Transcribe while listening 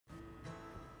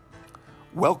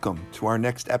Welcome to our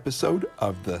next episode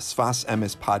of the Sfas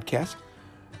Emes podcast.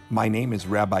 My name is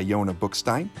Rabbi Yonah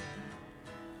Bookstein.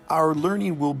 Our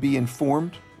learning will be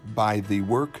informed by the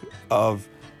work of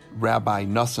Rabbi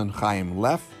Nosson Chaim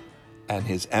Leff and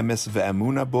his Emes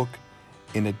Ve'emunah book,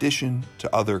 in addition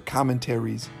to other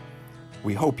commentaries.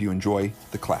 We hope you enjoy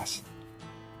the class.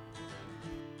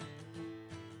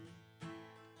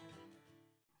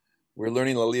 We're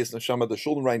learning Laliyas Neshama, the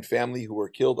Schuldenrein family who were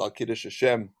killed al Kiddush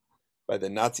Hashem by the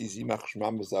Nazis, Yimach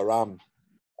Shmam Zaram,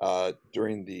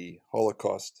 during the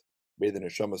Holocaust. May the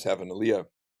Neshamas have an Aliyah.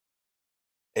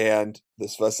 And the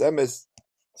Sfas Emes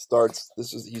starts,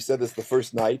 he said this the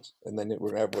first night, and then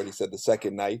we're going to have what he said the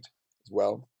second night as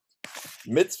well.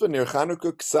 Mitzvah Ner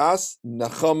Chanukah Ksas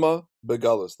Nachama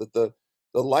Begalus, that the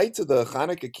lights of the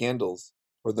Chanukah candles,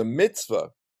 or the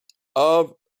mitzvah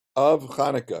of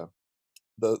Chanukah,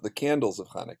 the candles of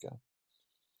Chanukah,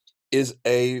 is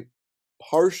a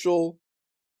partial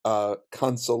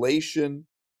consolation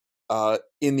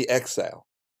in the exile.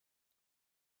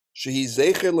 Shehi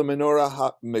zecher lemenorah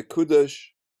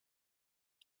ha-mekudash.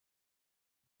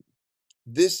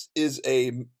 This is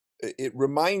it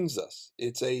reminds us,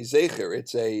 it's a zecher,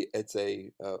 it's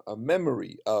a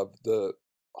memory of the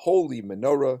holy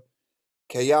menorah.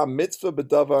 Kaya mitzvah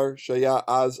bedavar shaya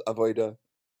az avoida.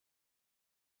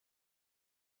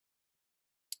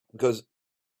 Because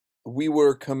we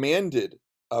were commanded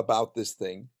about this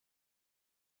thing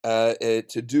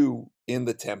to do in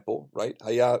the temple, right?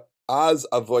 Haya az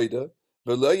avoida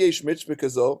v'lo yesh mitzvah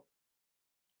kazo.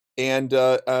 And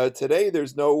today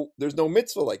there's no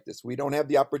mitzvah like this. We don't have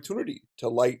the opportunity to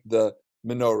light the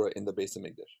menorah in the Beis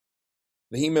Hamikdash.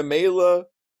 V'himemela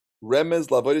remez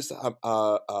lavodas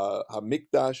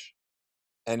hamikdash,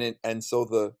 and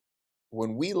so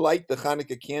when we light the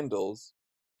Chanukah candles,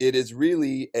 it is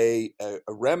really a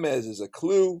remez, is a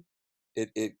clue.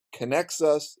 It connects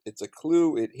us. It's a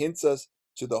clue. It hints us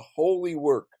to the holy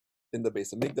work in the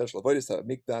Beis Hamikdash, lavodas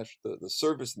hamikdash, the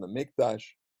service in the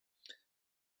mikdash.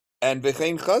 And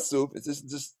v'chein chasuv, it's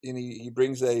just he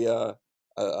brings a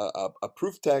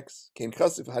proof text. Kein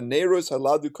chasuv haneros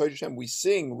haladu kodesh Hashem. We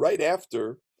sing right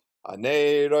after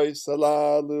haneros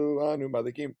halalu anu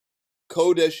malikim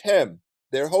kodesh Hem.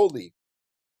 They're holy.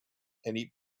 And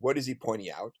what is he pointing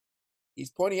out?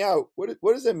 He's pointing out what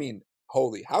does that mean,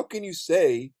 holy? How can you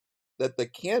say that the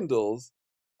candles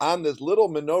on this little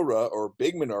menorah or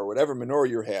big menorah, whatever menorah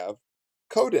you have,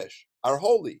 kodesh, are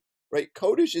holy? Right,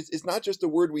 Kodesh is not just a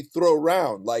word we throw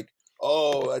around, like,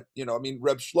 Reb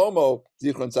Shlomo,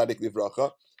 Zichron Tzadik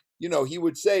Livracha, he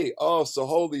would say, oh, so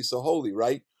holy,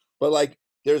 right? But like,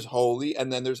 there's holy, and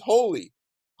then there's holy.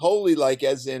 Holy, like,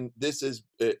 as in, this is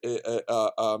a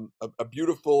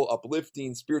beautiful,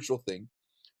 uplifting, spiritual thing.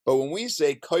 But when we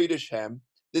say Kodesh Hem,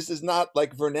 this is not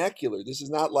like vernacular. This is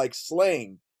not like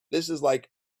slang. This is like,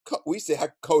 we say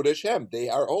Kodesh Hem. They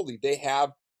are holy. They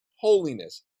have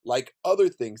holiness, like other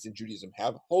things in Judaism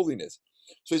have holiness.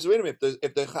 So he said, wait a minute,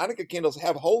 if the Chanukah candles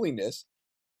have holiness,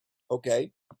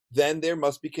 okay, then there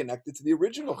must be connected to the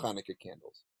original Chanukah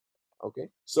candles. Okay,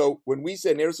 so when we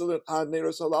say Neros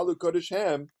Halalu Kodesh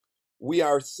Hem, we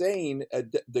are saying,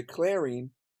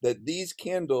 declaring that these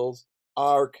candles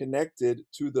are connected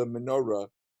to the menorah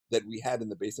that we had in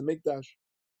the Beis Hamikdash.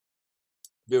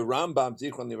 The Rambam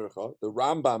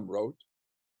wrote,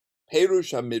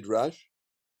 Perush HaMidrash,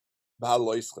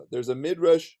 there's a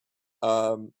midrash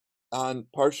on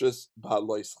Parshas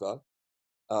Ba'aloischa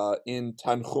in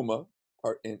Tanchuma,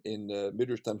 in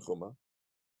Midrash Tanchuma.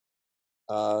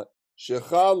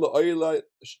 Shelcha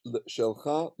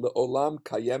le'olam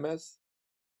kayemes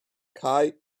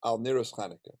kai al neros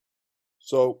Chanukah.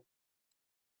 So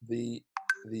the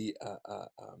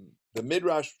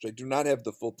midrash, which I do not have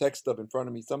the full text of in front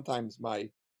of me. Sometimes my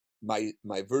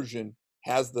version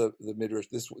has the midrash.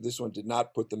 This one did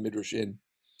not put the midrash in.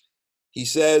 He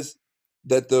says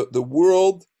that the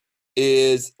world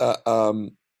is that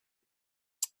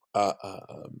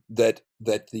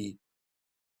the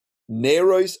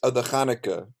neros of the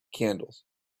Chanukah candles,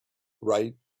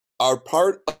 right, are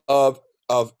part of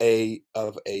a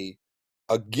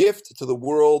gift to the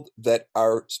world that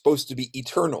are supposed to be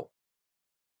eternal.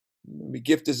 Maybe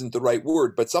gift isn't the right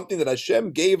word, but something that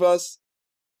Hashem gave us.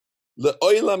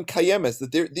 Le'olam kayemes,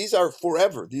 that these are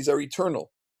forever, these are eternal.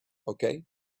 Okay?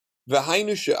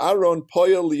 V'hainu she'aron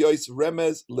poyel liyos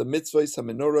remez lemitzvos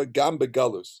hamenorah gam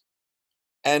begalus.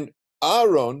 And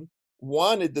Aaron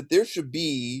wanted that there should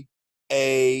be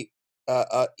in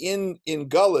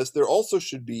Galus, there also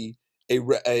should be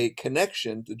a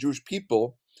connection, the Jewish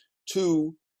people,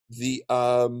 to the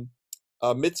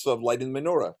mitzvah of lighting the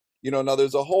menorah. Now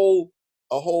there's a whole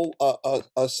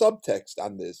a subtext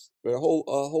on this, a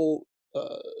whole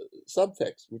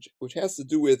subtext, which has to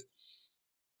do with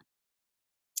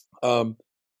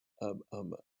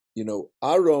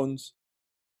Aaron's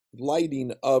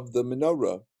lighting of the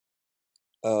menorah.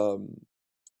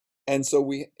 And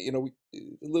so I don't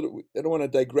want to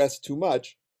digress too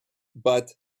much,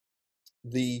 but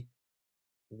the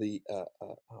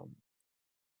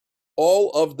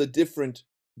all of the different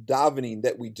davening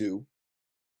that we do,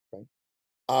 right,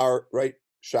 are right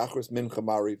Shachris, Mincha,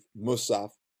 Mariv,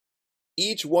 Musaf.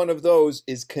 Each one of those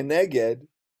is keneged,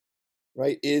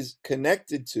 right, is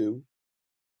connected to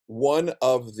one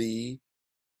of the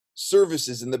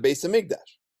services in the Beis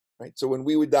Hamikdash, right? So when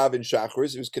we would daven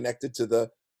Shachris, it was connected to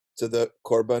the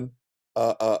korban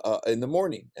in the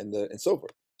morning and so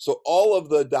forth. So all of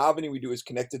the davening we do is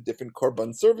connected to different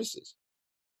korban services.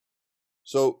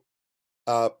 So,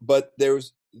 but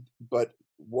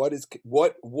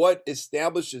what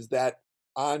establishes that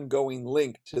ongoing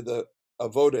link to the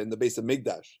avoda in the Beis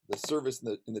Hamikdash, the service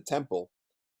in the temple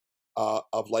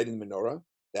of lighting the menorah?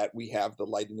 That we have the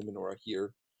lighting the menorah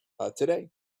here today,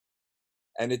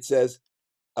 and it says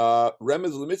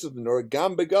remez l'mitzvah menorah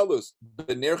gam begalus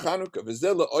b'ner Chanukah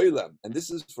v'zel la'olam, and this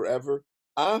is forever.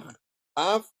 Ach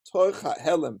af toich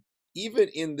helem, even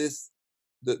in this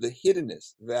the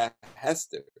hiddenness, the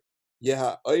hester,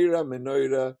 yeha oira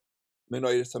menorah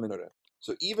menorah.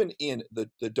 So even in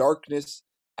the darkness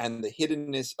and the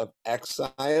hiddenness of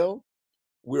exile,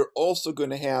 we're also going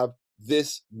to have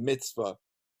this mitzvah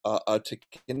to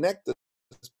connect us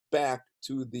back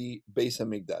to the Beis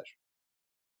Hamikdash.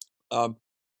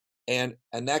 And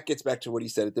that gets back to what he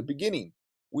said at the beginning,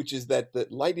 which is that the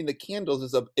lighting the candles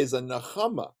is a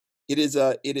nachama.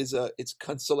 It's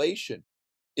consolation.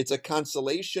 It's a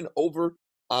consolation over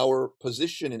our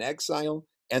position in exile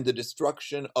and the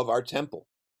destruction of our temple,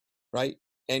 right?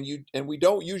 And we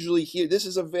don't usually hear. This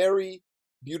is a very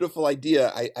beautiful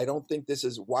idea. I don't think this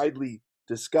is widely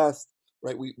discussed,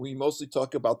 right? We mostly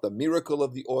talk about the miracle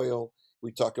of the oil.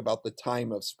 We talk about the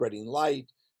time of spreading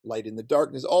light in the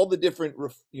darkness, all the different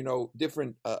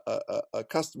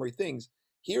customary things.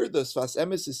 Here, the Sfas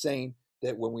Emes is saying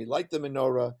that when we light the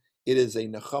menorah, it is a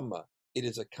nechama. It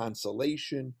is a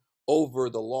consolation over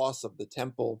the loss of the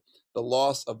temple, the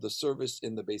loss of the service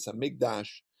in the Beis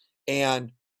Hamikdash,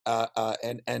 and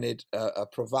it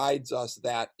provides us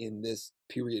that in this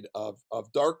period of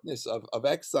darkness, of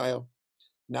exile.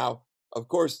 Now, of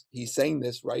course, he's saying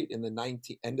this right in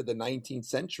the end of the 19th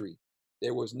century.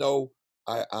 There was no,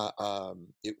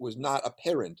 it was not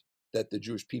apparent that the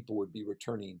Jewish people would be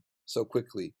returning so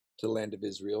quickly to the land of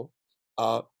Israel.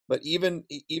 But even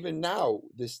now,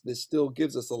 this still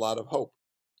gives us a lot of hope.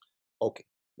 Okay,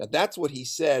 now that's what he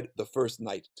said the first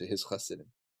night to his Hasidim.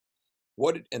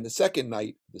 And the second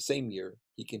night, the same year,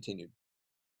 he continued.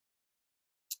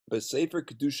 But Sefer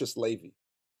Kedushas Levi,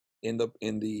 in the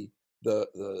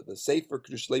Sefer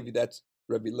Kedushas Levi, that's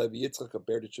Rabbi Levi Yitzchak of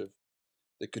Berdichev,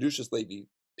 the Kedushas Levi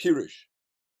Pirush,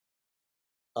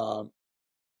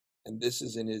 and this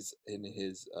is in his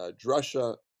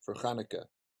drasha for Chanukah.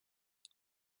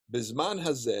 Bizman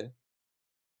hazeh,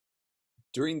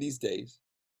 during these days,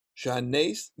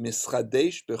 shahanes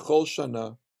mischadesh bechol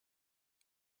shana.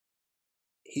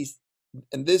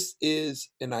 And this is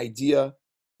an idea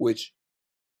which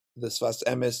the Sfas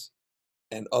Emes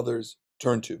and others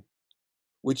turn to,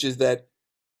 which is that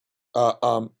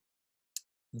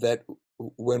that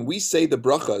when we say the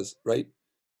brachas, right?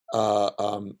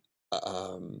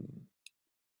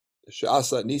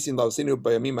 She'asa nisim lavsinu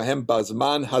bayamim ahem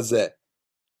bazman hazeh.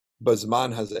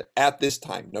 Bazman hazeh, at this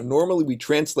time. Now, normally we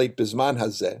translate Bazman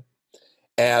hazeh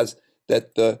as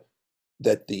that the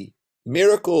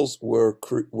miracles were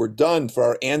done for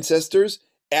our ancestors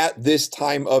at this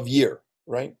time of year,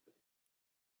 right?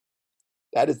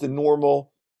 That is the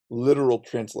normal, literal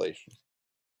translation.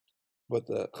 But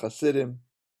the Hasidim,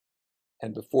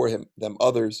 and before them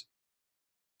others,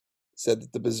 said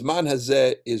that the Bizman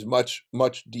hazeh is much,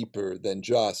 much deeper than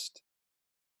just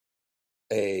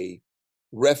a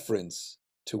reference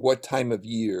to what time of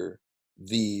year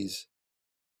these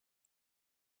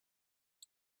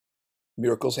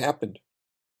miracles happened.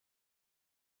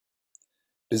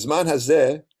 Bizman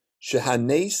hazeh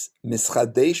shehanes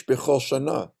mischadesh bechol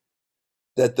shana,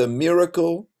 that the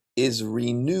miracle is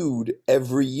renewed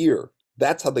every year.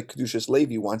 That's how the Kedushas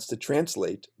Levi wants to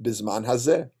translate Bizman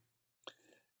hazeh.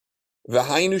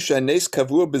 V'hainu shanes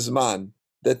kavua bizman,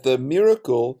 that the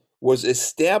miracle was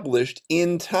established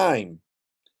in time.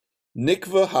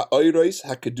 Nikva ha'oiros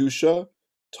hakedusha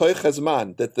toich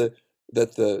hazman, that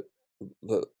the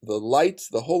lights,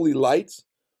 the holy lights,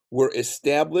 were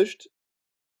established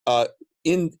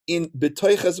in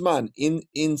betoich hazman,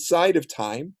 inside of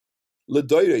time,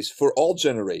 ledoires, for all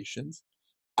generations,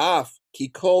 af ki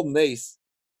kol nes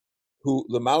hu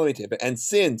l'malam miteva, and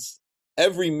since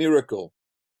every miracle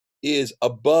is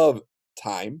above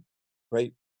time,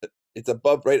 right? It's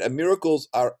above, right? And miracles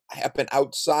happen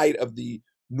outside of the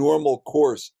normal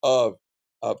course of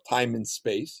time and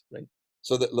space, right?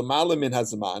 So that l'malam min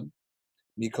hazman,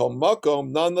 mikol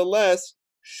makom, nonetheless,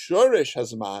 shorish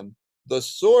hazman, the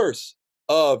source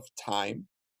of time,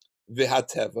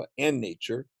 vihateva, and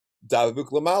nature,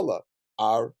 davuk lamala,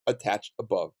 are attached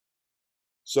above.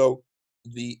 So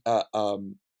the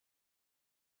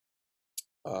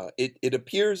it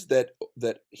appears that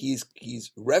he's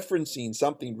referencing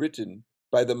something written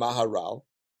by the Maharal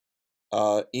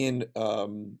in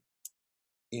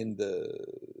the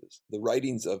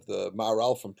writings of the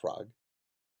Maharal from Prague,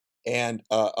 and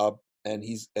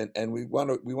we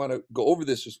want to go over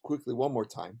this just quickly one more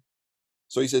time.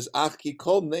 So he says, "Ach ki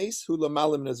kol nes hu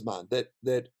l'malim nazman,"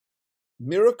 that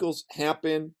miracles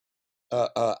happen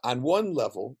on one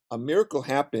level. A miracle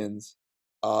happens,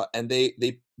 and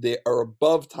they are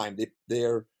above time.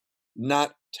 They're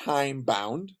not time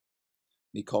bound.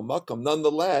 Mikol makom,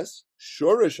 nonetheless,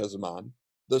 shorish hazman,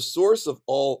 the source of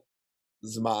all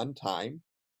zman, time,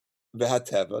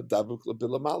 vehateva davuk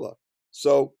bilamala.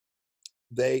 So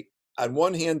they, on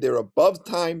one hand, they're above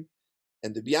time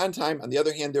and they're beyond time. On the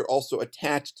other hand, they're also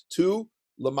attached to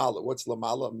lamala. What's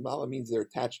lamala? Lamala means they're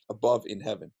attached above in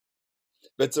heaven.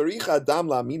 V'tzarich adam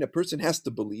la'amin, a person has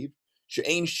to believe,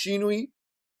 she'ein shinui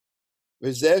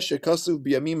v'zeh shekasuv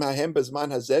b'yamim hahem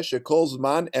bezman hazeh shekol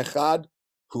zman echad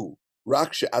hu,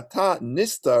 rak she'ata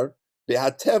nistar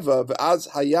be'hateva v'az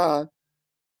haya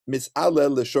mis'ale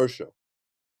l'shorsho.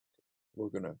 We're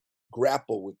going to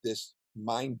grapple with this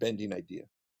mind-bending idea.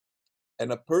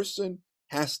 And a person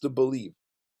has to believe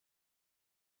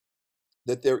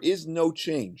that there is no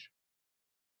change.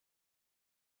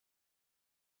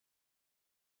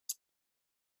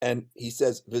 And he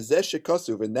says, v'zeh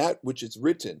shekasuv, and that which is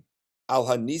written, al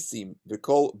hanisim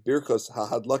v'kol birchos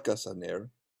hahadlakas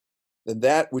haner, then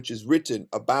that which is written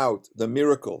about the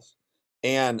miracles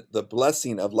and the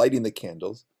blessing of lighting the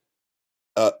candles,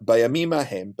 bayamim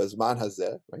hahem, bezman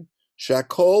hazeh, right?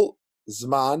 Shakol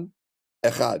zman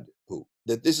echad hu,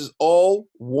 that this is all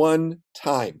one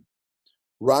time.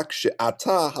 Rak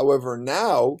she'ata, however,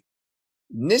 now,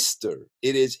 nister,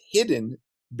 it is hidden,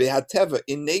 behateva,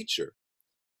 in nature.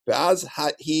 And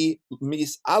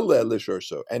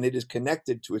it is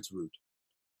connected to its root.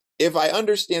 If I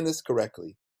understand this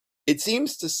correctly, it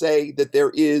seems to say that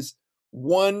there is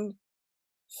one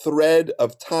thread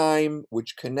of time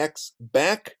which connects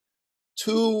back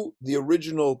to the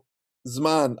original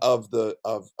Zman of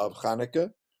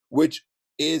Hanukkah, which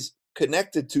is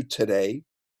connected to today.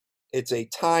 It's a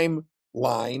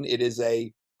timeline. It is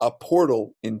a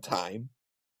portal in time.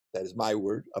 That is my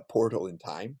word, a portal in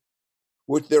time,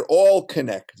 which they're all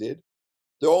connected.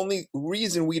 The only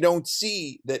reason we don't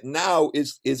see that now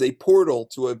is a portal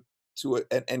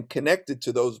and connected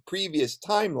to those previous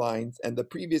timelines and the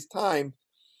previous time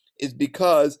is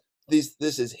because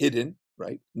this is hidden,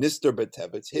 right? Nister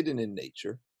B'Tev, it's hidden in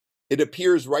nature. It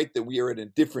appears, right, that we are at a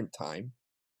different time.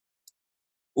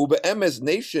 Ube'emes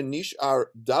nation nishar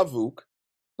davuk,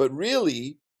 but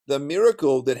really the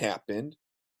miracle that happened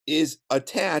is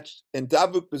attached, and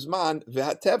davuk bizman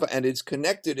v'hateva, and it's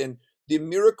connected, and the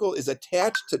miracle is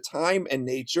attached to time and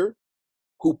nature.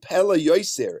 Hu pela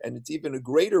yoiser, and it's even a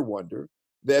greater wonder.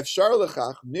 Ve'efshar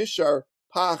lechach nishar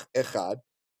pach echad,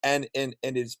 and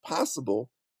it's possible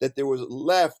that there was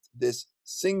left this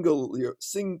singular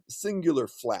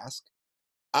flask.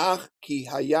 Ach ki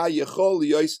haya yechol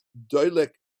yois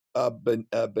doilek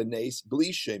benes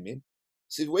bli shemin.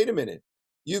 Says, wait a minute.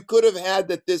 You could have had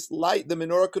that this light, the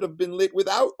menorah could have been lit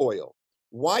without oil.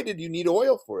 Why did you need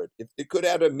oil for it? If it could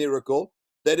have had a miracle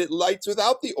that it lights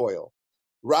without the oil.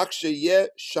 Rather,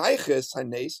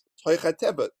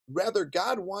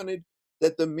 God wanted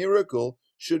that the miracle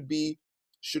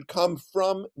should come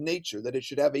from nature, that it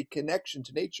should have a connection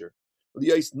to nature.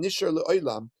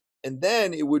 And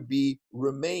then it would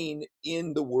remain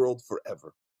in the world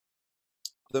forever.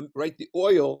 The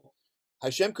oil,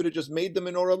 Hashem could have just made the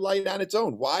menorah light on its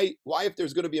own. Why, if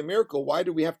there's going to be a miracle, why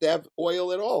do we have to have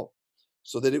oil at all?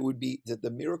 So that that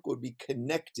the miracle would be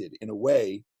connected in a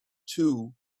way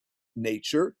to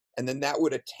nature, and then that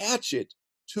would attach it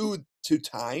to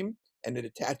time, and it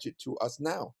attach it to us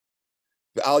now.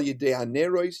 And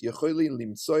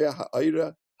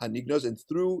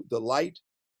through the light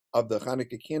of the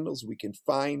Hanukkah candles, we can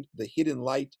find the hidden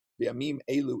light,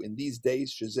 in these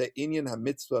days,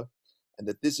 and and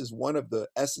that this is one of the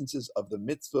essences of the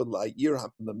mitzvah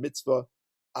la'ir, the mitzvah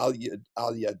al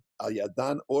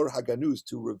yadan or haganuz,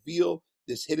 to reveal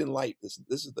this hidden light. This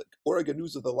is the or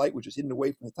haganuz of the light which is hidden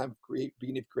away from the time of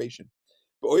beginning of creation.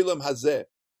 Be'olam hazeh,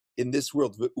 in this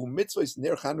world, mitzvah is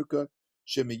ner Chanukah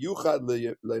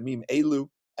shemiyuchad lemim elu,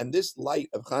 and this light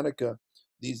of Chanukah,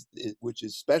 which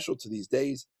is special to these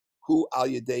days, hu al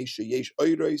yedei sheyesh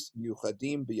oiros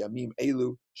miyuchadim b'yamim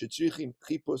elu shetzrichim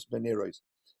chipus beneros,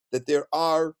 that there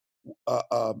are,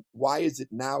 why is it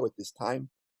now at this time,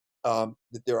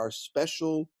 that there are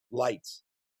special lights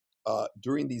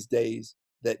during these days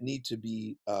that need to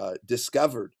be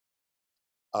discovered.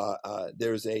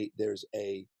 There's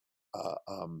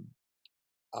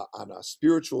on a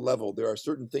spiritual level, there are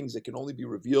certain things that can only be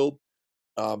revealed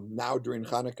now during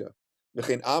Hanukkah.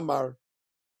 V'chein amar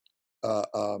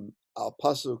al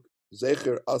pasuk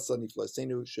zecher asa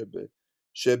niflasenu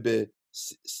shebe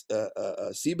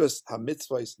sibas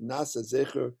hamitzvahs nasa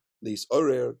zecher lis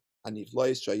orer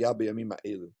haniflois shaya b'yamim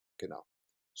ha'elu.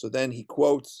 So then he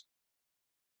quotes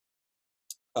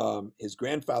his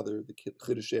grandfather, the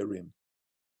Chiddushei Rim,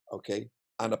 okay,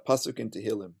 on a pasuk in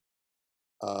Tehillim.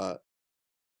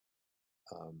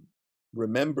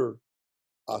 Remember,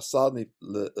 asad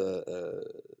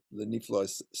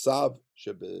leniflois sav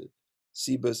shebe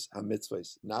sibas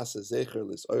hamitzvahs nasa zecher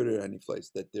lis orer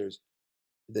haniflois, that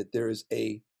there is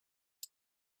a,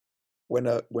 when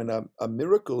a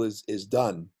miracle is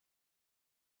done,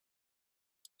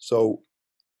 so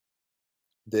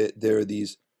there are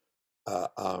these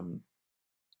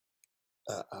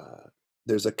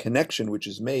there's a connection which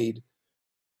is made,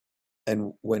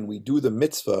 and when we do the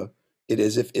mitzvah, it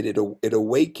is if it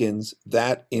awakens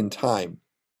that in time.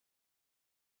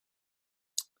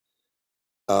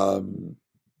 And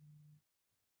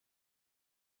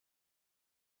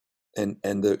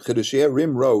the Chiddushei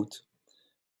Rim wrote,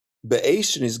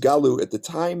 Be'esh nizgalu, at the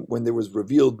time when there was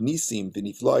revealed nisim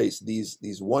v'niflois,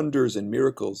 these wonders and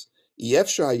miracles,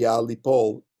 yefshar haya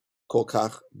lipol kol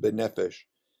kach benefesh,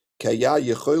 kaya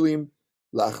yecholim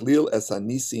lachlil es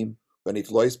hanisim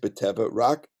v'niflois beteva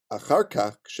rak achar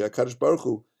kach she'akadosh baruch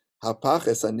hu hapach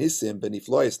es hanisim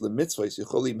v'niflois lemitzvos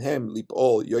yecholim hem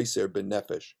lipol yoser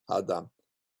benefesh hadam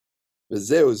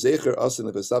v'zeu zecher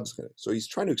asin levesabzchen. So he's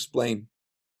trying to explain,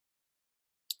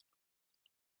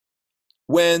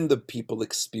 when the people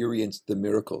experienced the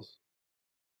miracles,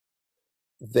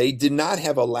 they did not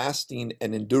have a lasting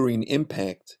and enduring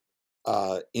impact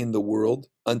in the world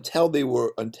until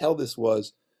this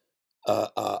was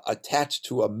attached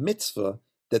to a mitzvah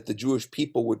that the Jewish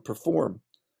people would perform,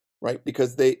 right?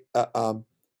 Because the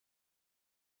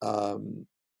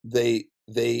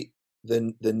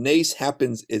nace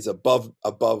happens is above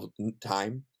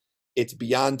time, it's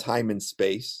beyond time and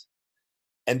space,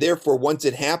 and therefore once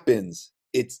it happens,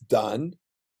 it's done,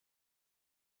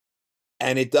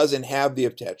 and it doesn't have the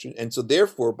attachment. And so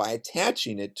therefore, by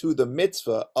attaching it to the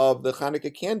mitzvah of the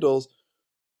Hanukkah candles,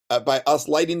 by us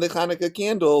lighting the Hanukkah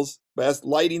candles, by us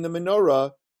lighting the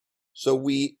menorah, so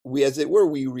we as it were,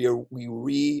 we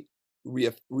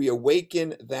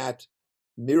reawaken that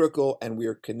miracle, and we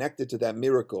are connected to that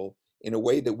miracle in a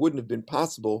way that wouldn't have been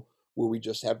possible where we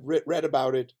just have read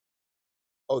about it.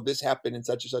 Oh, this happened in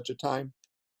such and such a time.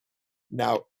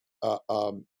 Now,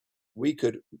 we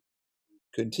could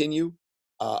continue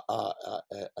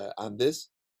on this.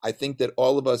 I think that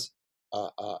all of us,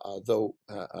 though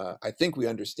I think we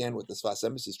understand what the Sfas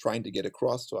Emes is trying to get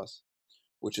across to us,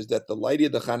 which is that the light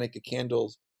of the Hanukkah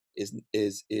candles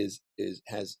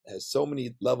has so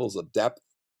many levels of depth,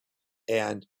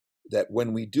 and that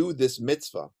when we do this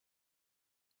mitzvah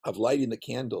of lighting the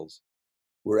candles,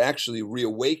 we're actually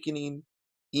reawakening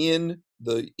in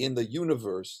the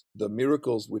universe the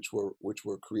miracles which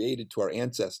were created to our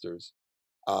ancestors,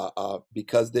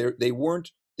 because they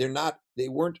weren't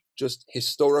just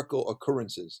historical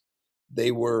occurrences.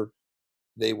 They were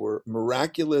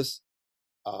miraculous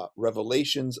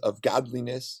revelations of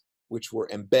godliness which were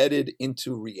embedded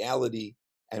into reality,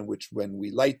 and which, when we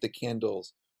light the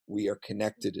candles, we are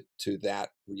connected to that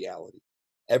reality.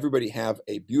 Everybody have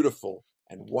a beautiful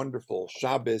and wonderful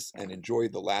Shabbos, and enjoy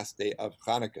the last day of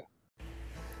Hanukkah.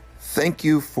 Thank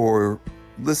you for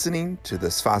listening to the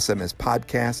Sfas Emes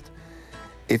podcast.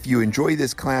 If you enjoy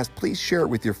this class, please share it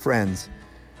with your friends.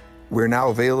 We're now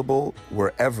available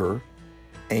wherever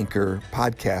Anchor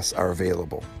podcasts are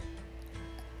available.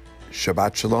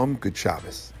 Shabbat Shalom, good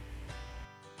Shabbos.